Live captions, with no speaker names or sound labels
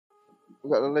We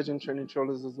got the legend training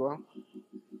shoulders as well.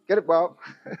 Get it, Bob.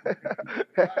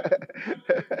 That's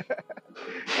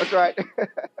right.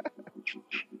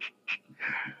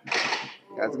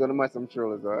 Guys, gonna match some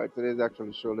shoulders, all right? Today's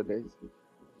actually shoulder days.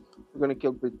 We're gonna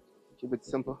keep it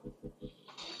simple,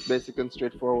 basic and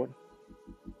straightforward.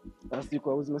 Last week I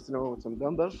was messing around with some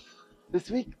dumbbells.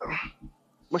 This week,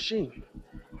 machine.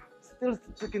 Still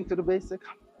sticking to the basic.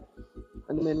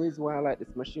 And the main reason why I like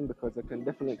this machine because I can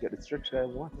definitely get the stretch that I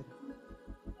wanted.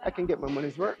 I can get my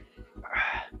money's worth.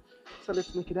 So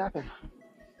let's make it happen.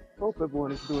 Hope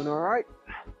everyone is doing all right.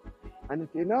 And if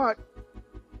you're not,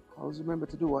 always remember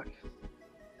to do what?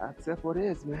 Accept what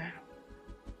is, man.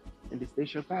 And this day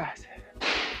shall pass.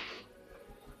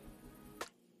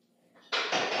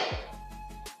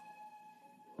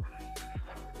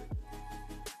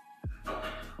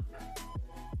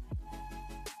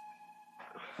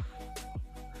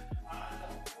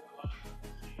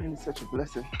 And it's such a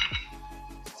blessing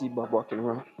to see Bob walking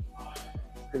around,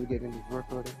 still getting his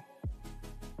workload in.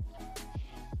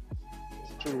 It's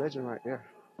a true legend right there.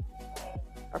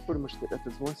 I pretty much get that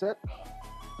as one set.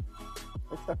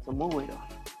 Let's add some more weight on.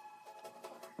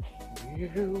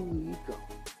 Here we go.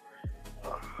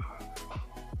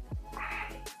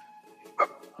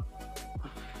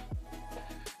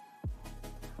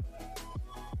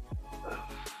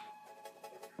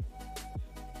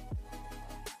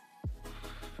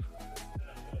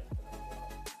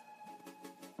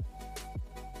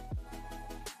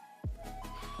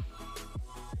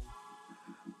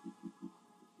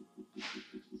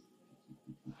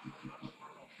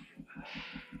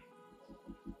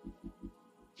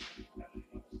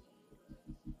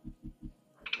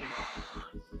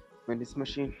 When this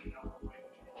machine,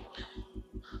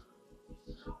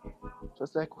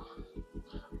 just like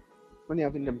when you're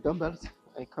having them dumbbells,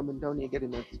 and coming down, you're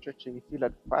getting that stretching, you feel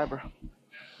that fiber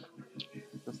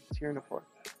just tearing apart.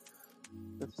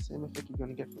 That's the same effect you're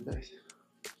gonna get from this.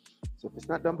 So if it's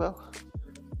not dumbbell,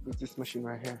 it's this machine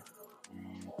right here.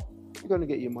 You're gonna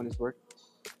get your money's worth.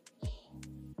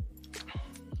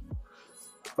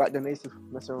 Back then I used to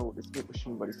mess around with the split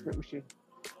machine, but the split machine,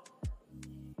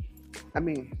 I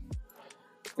mean,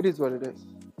 it is what it is.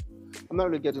 I'm not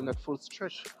really getting that full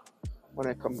stretch when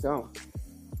I come down.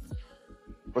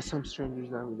 For some strange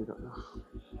reason, I really don't know.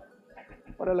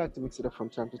 But I like to mix it up from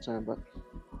time to time, but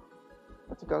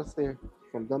I think I'll stay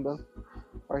from dumbbell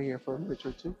right here for a minute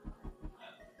or two,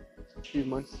 a few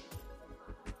months,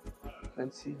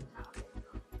 and see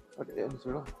what the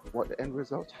end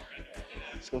result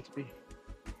is going to be.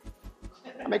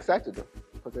 I'm excited though,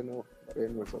 because I know what the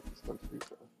end result is going to be.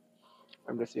 So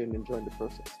I'm just here and enjoying the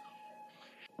process.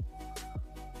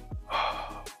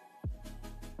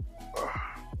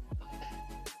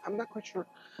 I'm not quite sure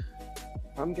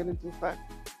if I'm getting too fat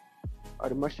or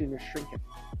the machine is shrinking.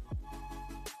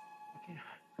 Okay.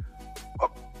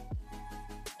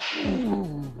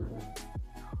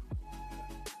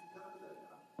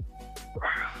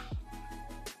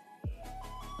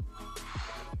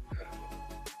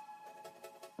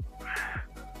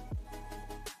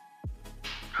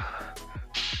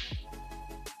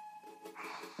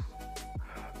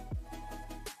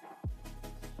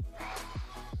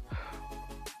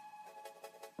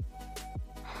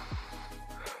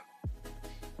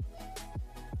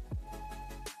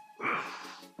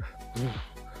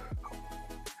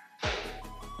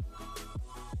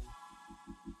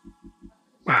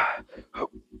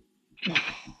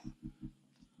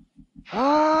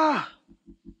 Ah!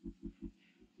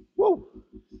 Whoa!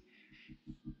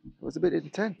 It was a bit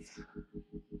intense.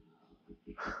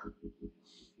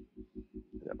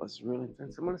 That was really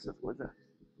intense. How many sets was that?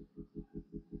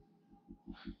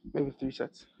 Maybe 3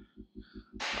 sets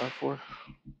or 4.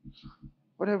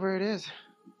 Whatever it is.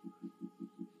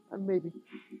 And maybe,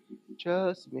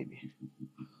 just maybe,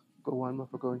 go one more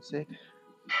for going sick.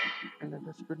 And then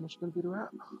that's pretty much gonna be the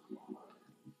wrap.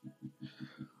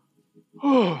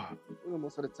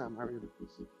 Most of the time, I really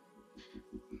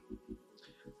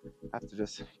have to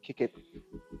just kick it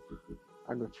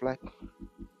and reflect.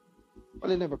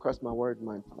 Well, it never crossed my word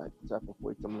mind for like the type of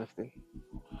weight I'm lifting.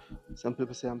 Some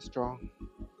people say I'm strong.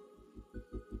 I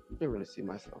didn't really see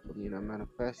myself as being a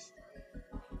manifest.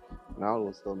 And I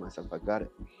always told myself I got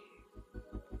it.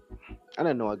 And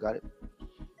I know I got it.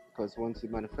 Because once you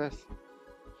manifest,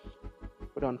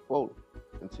 it unfolds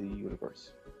into the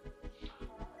universe.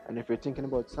 And if you're thinking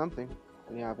about something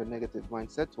and you have a negative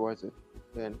mindset towards it,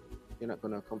 then you're not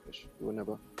going to accomplish. It would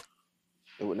never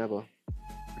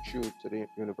protrude to the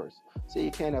universe. So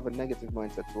you can't have a negative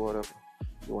mindset to whatever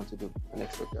you want to do. An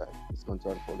expert guy is going to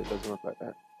unfold. It doesn't work like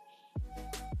that.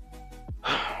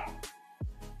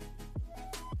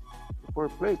 Before a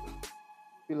plate,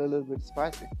 feel a little bit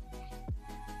spicy.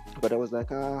 But I was like,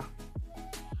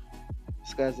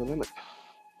 sky's the limit.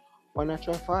 Why not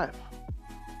try 5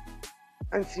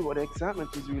 and see what the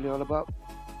excitement is really all about?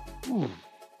 Ooh.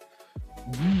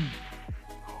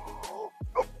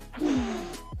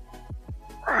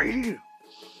 Right here.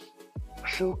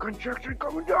 So contraction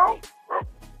coming down.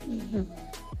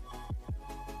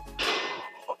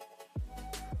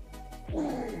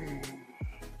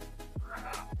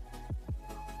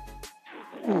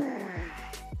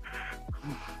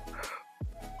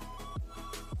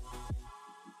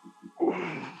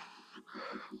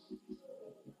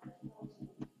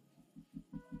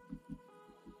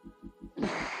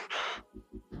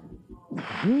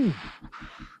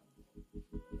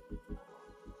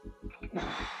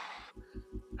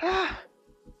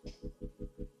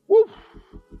 Woo.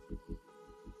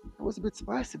 It was a bit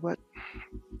spicy, but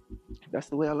that's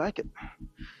the way I like it.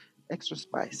 Extra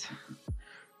spice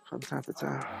from time to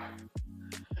time.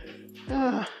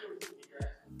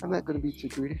 I'm not going to be too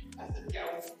greedy.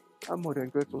 I'm more than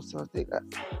grateful, so I'll take that.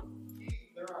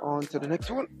 On to the next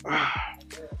one.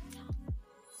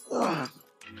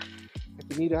 If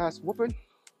you need a ass whooping,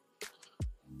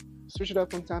 switch it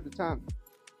up from time to time.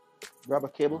 Grab a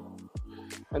cable,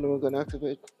 and then we're going to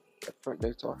activate that front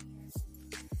day tour.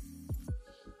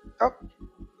 Up.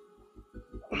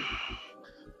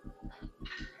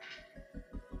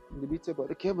 The beauty about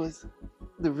the cable is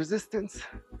the resistance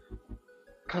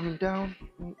coming down.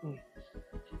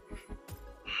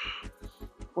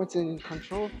 Once you're in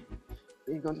control,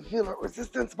 you're going to feel that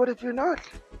resistance, but if you're not,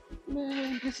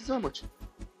 man, this is how much.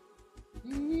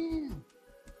 Yeah.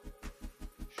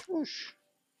 Shush.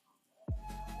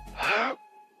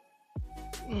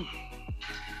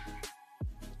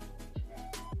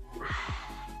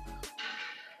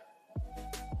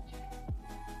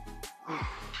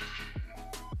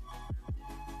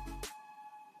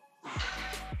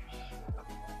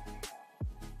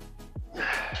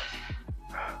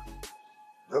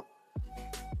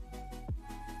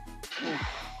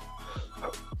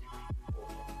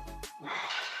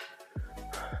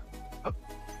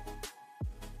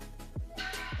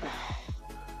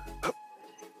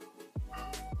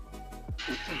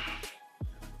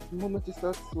 The moment you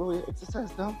start to slow your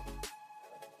exercise down,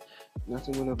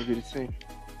 nothing will ever be the same.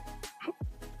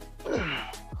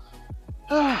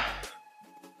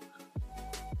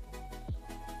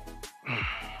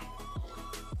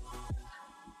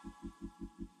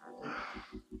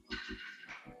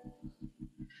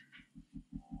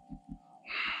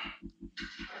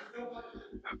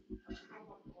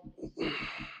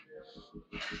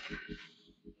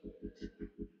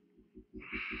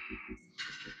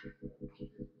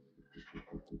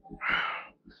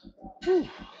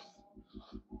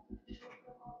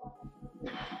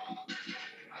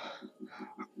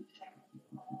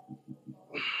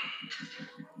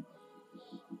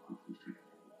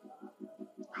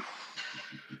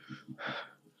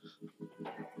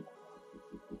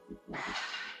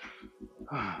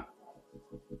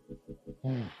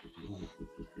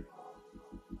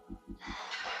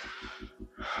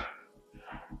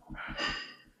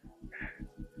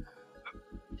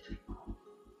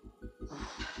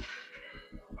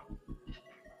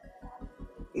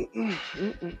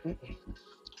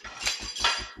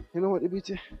 You know what, the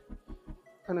beauty?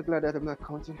 Kind of glad that I'm not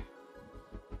counting.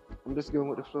 I'm just going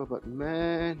with the flow, but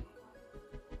man,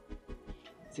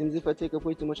 seems if I take up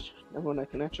way too much, that one I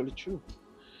can actually chew.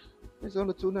 There's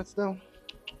only 2 nuts down.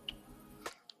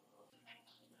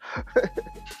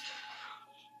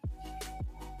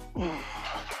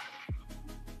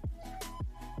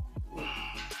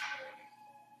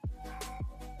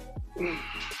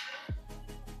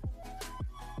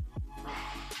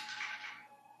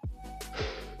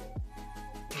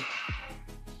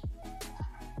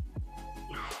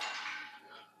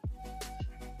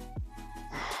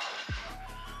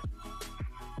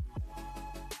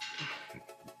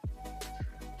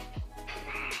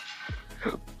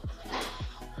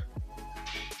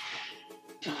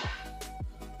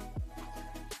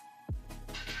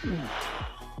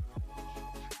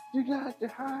 You got the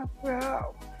high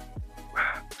brow.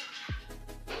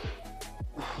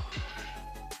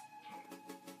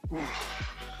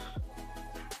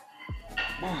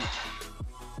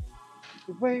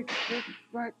 The way you make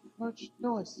right much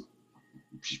noise.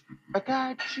 I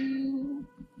got you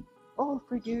all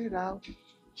figured out.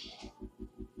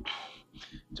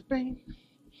 To bring.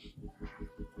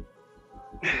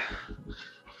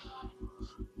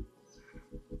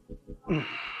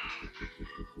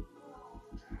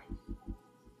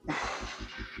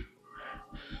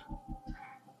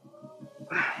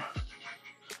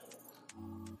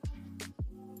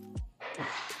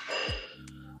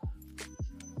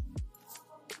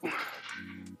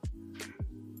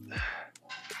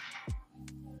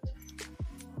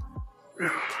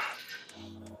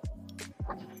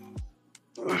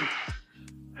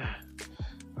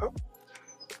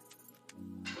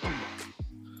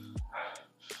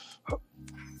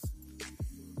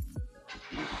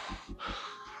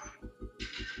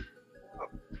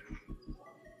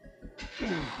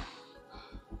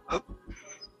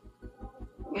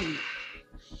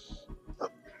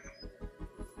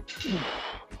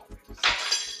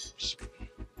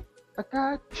 I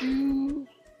got you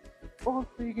all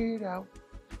figured out.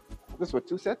 This was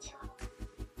 2 sets.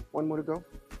 1 more to go.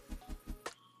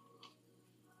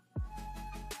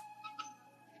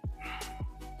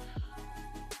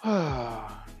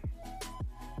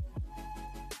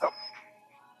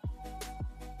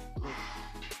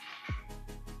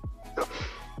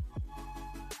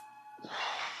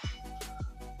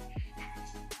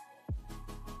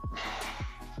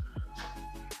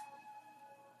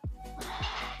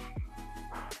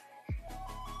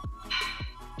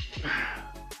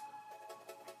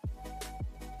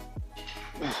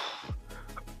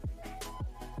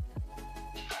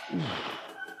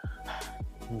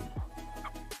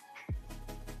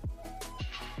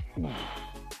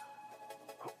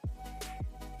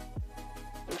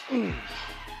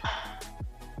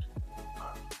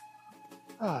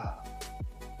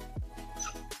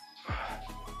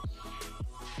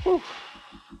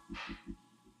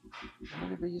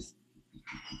 Whenever you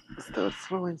start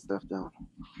slowing stuff down,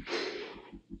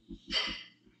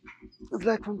 it's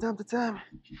like from time to time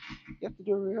you have to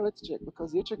do a reality check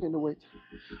because you're checking the weight.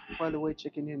 While the weight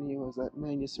checking in you was like,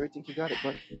 man, you sure think you got it,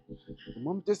 but the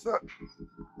moment you start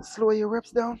slowing your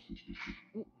reps down,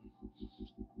 you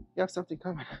have something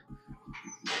coming.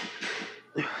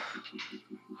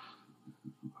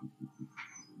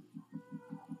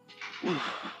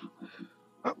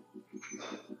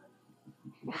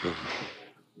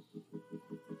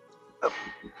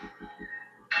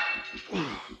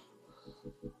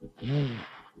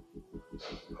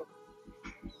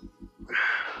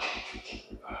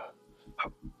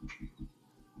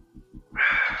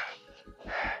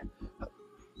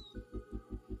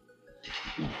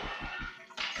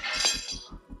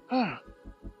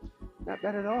 Not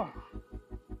bad at all.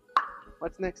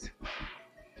 What's next?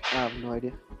 I have no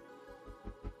idea.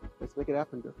 Let's make it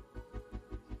happen, girl.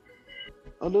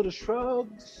 A little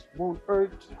shrugs won't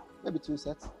hurt. Maybe 2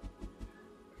 sets.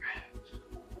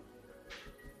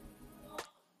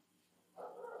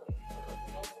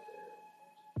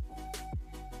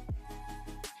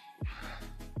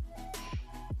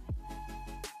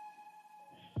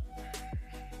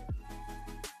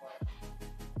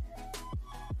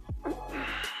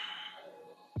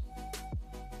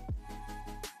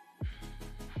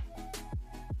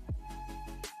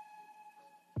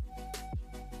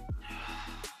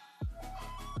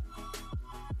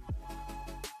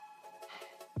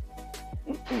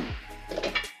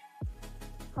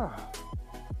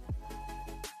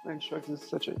 Man, shrugs is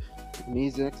such an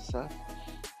easy exercise.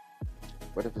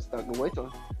 But if it's starting to weight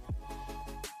on,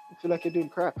 you feel like you're doing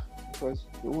crap because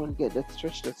you want to get that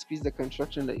stretch, that squeeze, the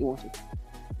contraction that you want to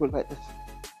pull like this.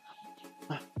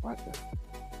 What the?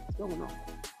 What's going on?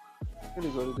 It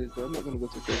is what it is, though. I'm not going to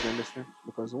go too crazy on this thing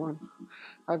because, one,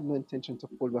 I have no intention to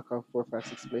pull back off 4, 5,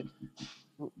 6 plate.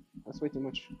 That's way too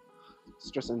much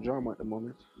stress and drama at the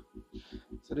moment.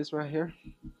 So this right here,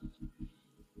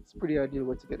 it's a pretty ideal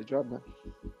way to get the job done.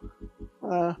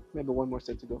 Maybe 1 more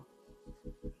set to go.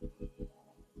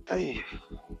 Hey.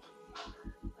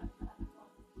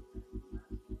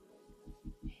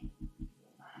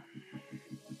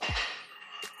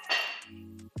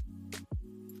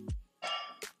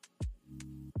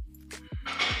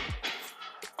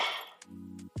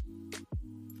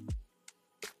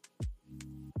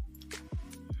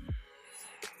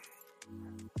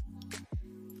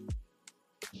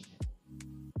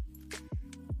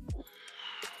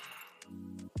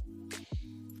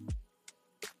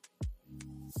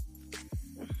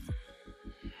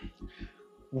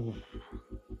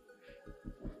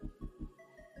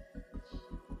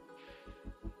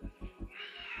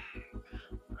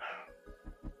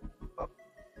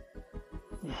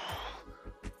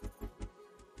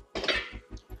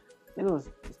 You know,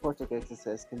 sport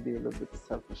exercise can be a little bit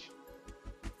selfish.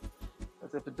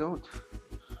 Because if you don't,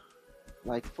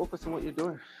 like, focus on what you're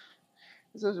doing,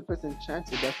 there's a 100%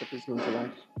 chance your bicep is going to,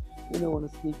 like, you don't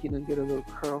want to sneak in and get a little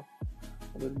curl,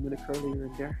 a little mini curl here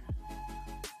and there.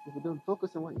 If you don't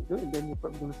focus on what you're doing, then you're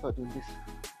probably going to start doing this.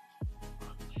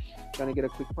 Trying to get a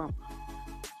quick pump.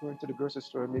 Run to the grocery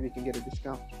store, maybe you can get a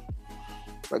discount.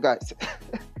 But guys,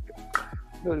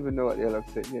 don't even know what the hell I'm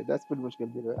saying here. That's pretty much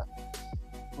going to be the wrap.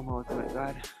 Come out, my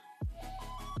God.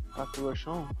 I have to rush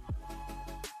home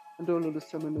and do a little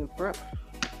semi-meal prep. So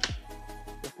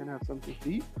I can have something to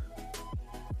eat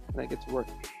and I get to work.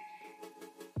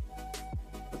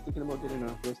 I was thinking about getting a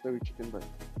roasted chicken, but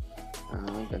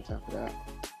I ain't got time for that.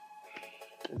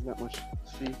 There's not much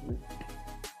seasoning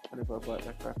whenever I bought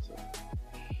that crap, so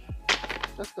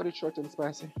just got it short and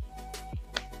spicy.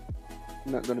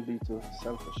 I'm not gonna be too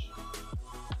selfish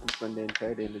and spend the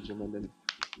entire day in the gym and then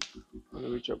when I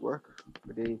reach at work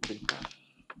for the evening.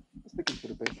 I'm sticking to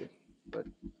the basic. But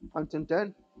until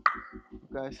then,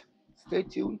 guys, stay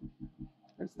tuned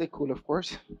and stay cool, of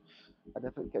course. I'll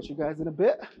definitely catch you guys in a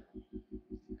bit.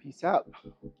 Peace out.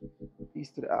 Peace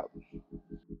to the out.